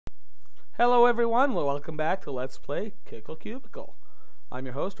Hello everyone, welcome back to Let's Play Kickle Cubicle. I'm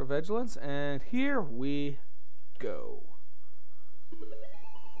your host, Revigilance, and here we go.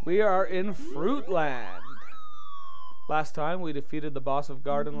 We are in Fruitland. Last time we defeated the boss of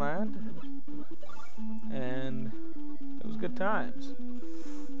Gardenland, and it was good times.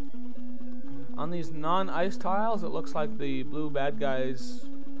 On these non-ice tiles, it looks like the blue bad guys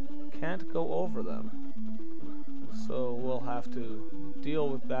can't go over them. So we'll have to deal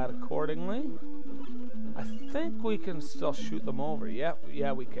with that accordingly. I think we can still shoot them over. Yep,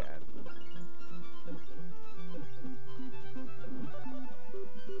 yeah, we can.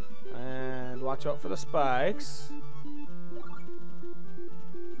 And watch out for the spikes.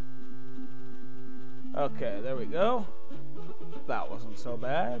 Okay, there we go. That wasn't so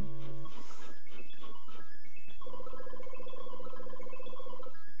bad.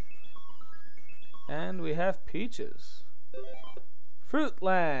 And we have peaches.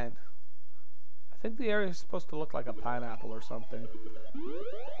 Fruitland. I think the area is supposed to look like a pineapple or something.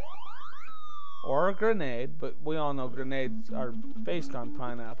 Or a grenade, but we all know grenades are based on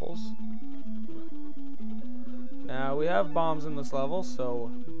pineapples. Now, we have bombs in this level, so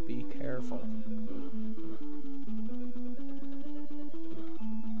be careful.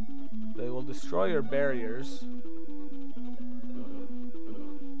 They will destroy your barriers.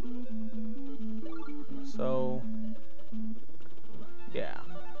 So, yeah,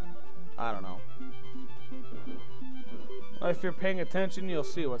 I don't know. If you're paying attention, you'll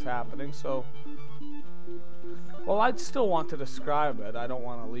see what's happening. So, well, I'd still want to describe it. I don't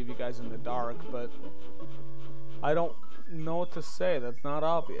want to leave you guys in the dark, but I don't know what to say. That's not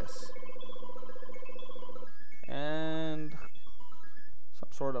obvious. And some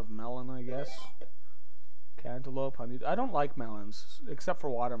sort of melon, I guess. Cantaloupe, honey. I don't like melons, except for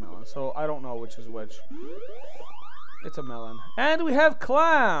watermelon, so I don't know which is which. It's a melon. And we have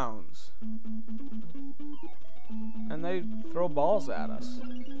clowns! And they throw balls at us.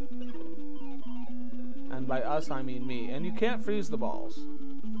 And by us, I mean me. And you can't freeze the balls.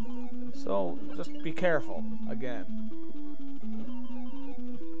 So, just be careful, again.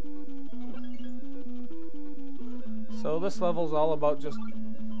 So this level's all about just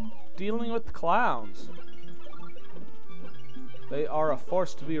dealing with the clowns. They are a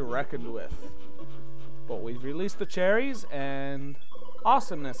force to be reckoned with. But we've released the cherries, and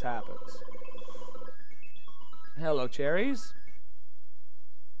awesomeness happens. Hello, cherries.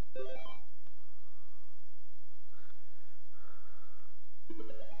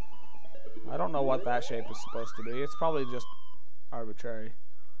 I don't know what that shape is supposed to be. It's probably just arbitrary.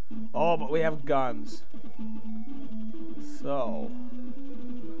 Oh, but we have guns. So,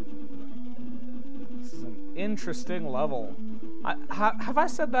 this is an interesting level. Have I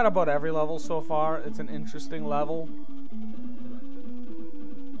said that about every level so far? It's an interesting level.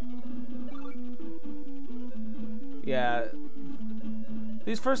 Yeah.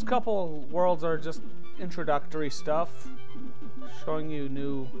 These first couple worlds are just introductory stuff, showing you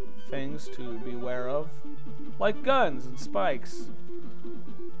new things to be aware of, like guns and spikes.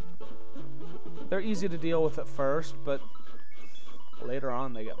 They're easy to deal with at first, but later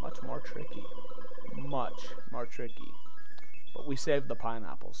on they get much more tricky. Much more tricky. But we saved the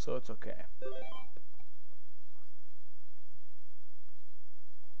pineapples, so it's okay.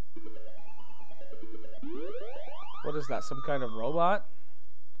 What is that? Some kind of robot?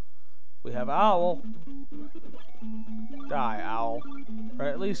 We have owl. Die, owl. Or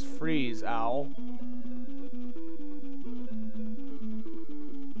at least freeze, owl.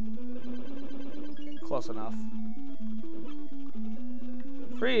 Close enough.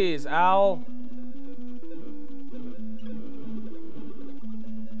 Freeze, owl.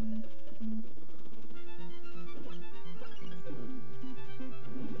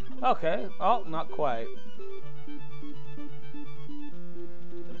 Okay. Oh, not quite.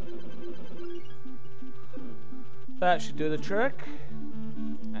 That should do the trick.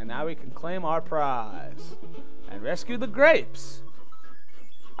 And now we can claim our prize. And rescue the grapes.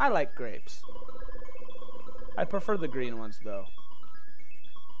 I like grapes. I prefer the green ones, though.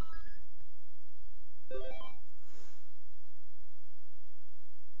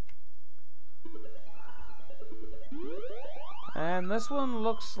 And this one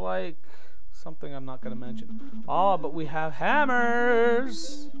looks like something I'm not going to mention. Oh, but we have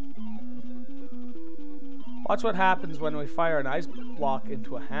hammers! Watch what happens when we fire an ice block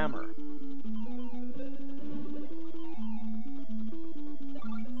into a hammer.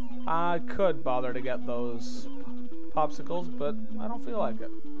 I could bother to get those popsicles, but I don't feel like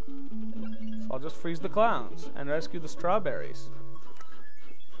it. So I'll just freeze the clowns and rescue the strawberries.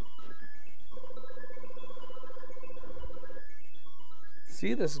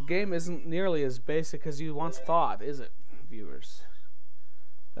 See, this game isn't nearly as basic as you once thought, is it, viewers?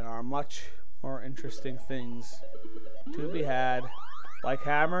 There are much more interesting things to be had, like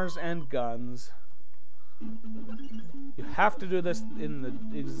hammers and guns. You have to do this in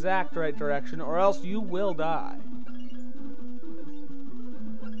the exact right direction, or else you will die.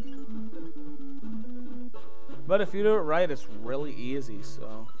 But if you do it right, it's really easy,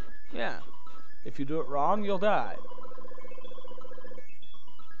 so yeah. If you do it wrong, you'll die.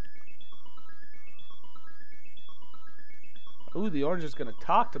 Ooh, the orange is gonna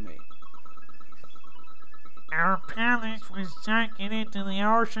talk to me. Our palace was sunken into the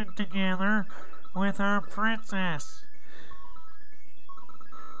ocean together with our princess.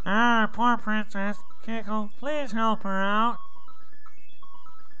 Our poor princess. Kickle, please help her out.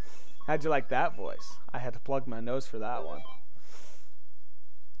 How'd you like that voice? I had to plug my nose for that one.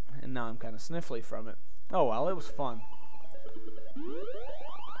 And now I'm kind of sniffly from it. Oh well, it was fun.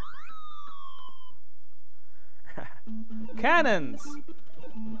 Cannons!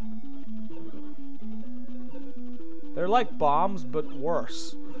 They're like bombs, but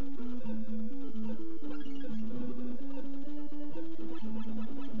worse.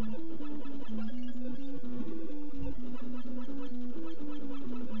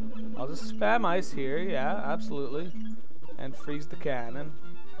 I'll just spam ice here, yeah, absolutely. And freeze the cannon.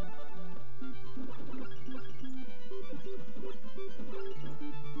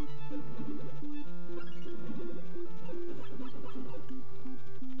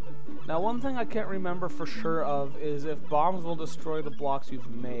 Now, one thing I can't remember for sure of is if bombs will destroy the blocks you've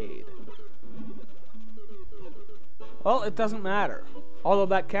made. Well, it doesn't matter. Although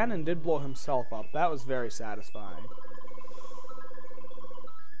that cannon did blow himself up. That was very satisfying.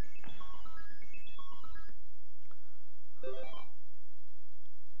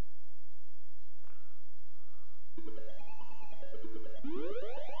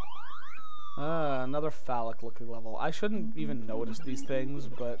 Another phallic-looking level. I shouldn't even notice these things,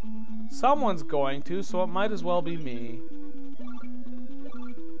 but someone's going to, so it might as well be me.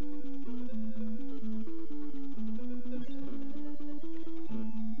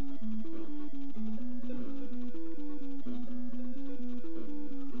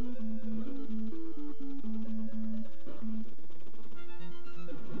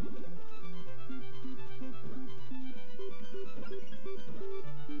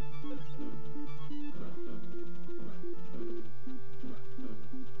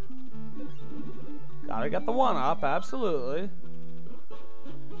 Gotta get the one up, absolutely.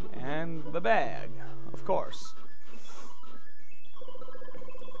 And the bag, of course.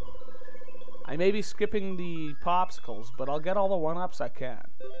 I may be skipping the popsicles, but I'll get all the one-ups I can.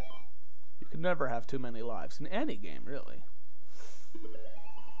 You can never have too many lives in any game, really.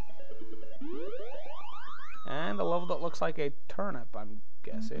 And a level that looks like a turnip, I'm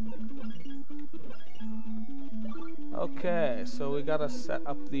guessing. Okay, so we gotta set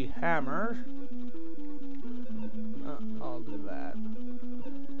up the hammer. I'll do that.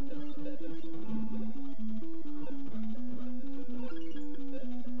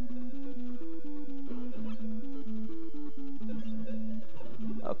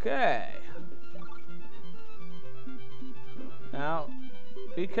 Okay. Now,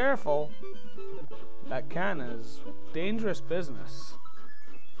 be careful. That cannon is dangerous business.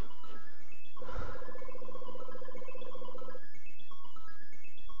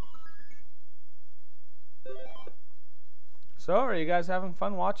 So, are you guys having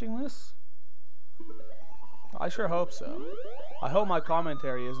fun watching this? I sure hope so. I hope my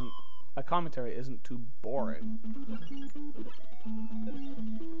commentary isn't too boring.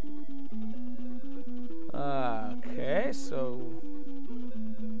 Okay, so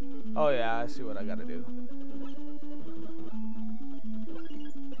oh yeah, I see what I gotta do.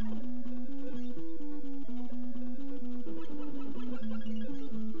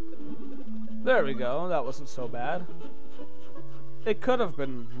 There we go, that wasn't so bad. It could have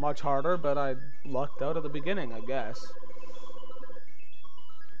been much harder, but I lucked out at the beginning, I guess.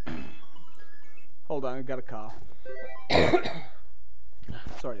 Hold on, I got a cough.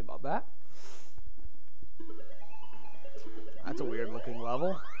 Sorry about that. That's a weird looking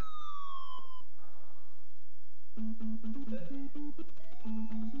level.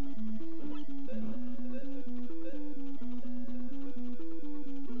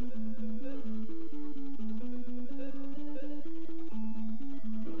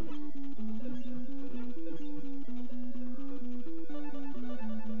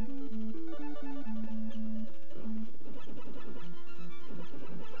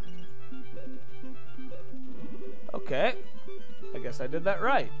 Okay, I guess I did that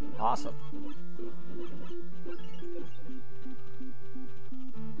right. Awesome.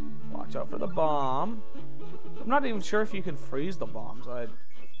 Watch out for the bomb. I'm not even sure if you can freeze the bombs. I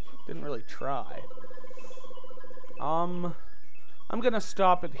didn't really try. I'm gonna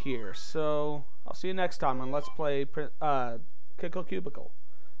stop it here. So I'll see you next time on Let's Play Kickle Cubicle.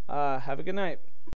 Have a good night.